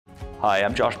Hi,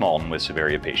 I'm Josh Malton with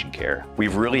Severia Patient Care.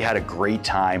 We've really had a great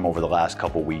time over the last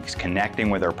couple weeks connecting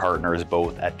with our partners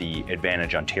both at the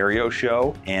Advantage Ontario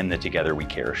show and the Together We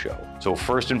Care show. So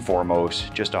first and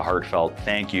foremost, just a heartfelt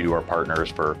thank you to our partners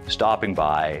for stopping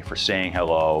by, for saying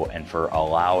hello, and for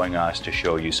allowing us to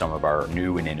show you some of our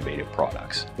new and innovative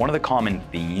products. One of the common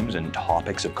themes and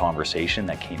topics of conversation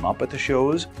that came up at the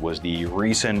shows was the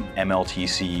recent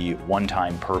MLTC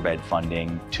one-time per bed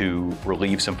funding to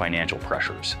relieve some financial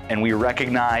pressures. And we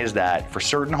recognize that for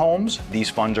certain homes, these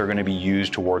funds are going to be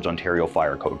used towards Ontario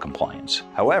Fire Code compliance.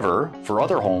 However, for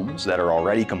other homes that are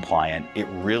already compliant, it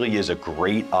really is a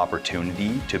great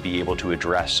opportunity to be able to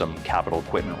address some capital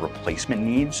equipment replacement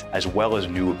needs as well as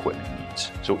new equipment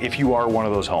needs. So if you are one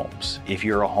of those homes, if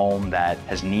you're a home that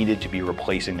has needed to be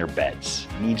replacing their beds,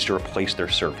 needs to replace their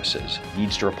surfaces,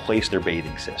 needs to replace their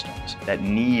bathing systems, that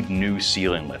need new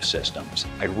ceiling lift systems,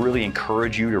 I'd really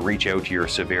encourage you to reach out to your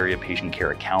Severia Patient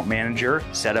Care account manager,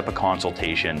 set up a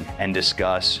consultation, and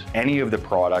discuss any of the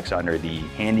products under the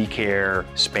HandyCare,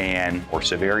 Span, or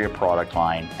Severia product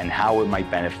line and how it might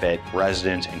benefit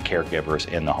residents and caregivers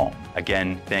in the home.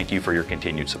 Again, thank you for your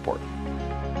continued support.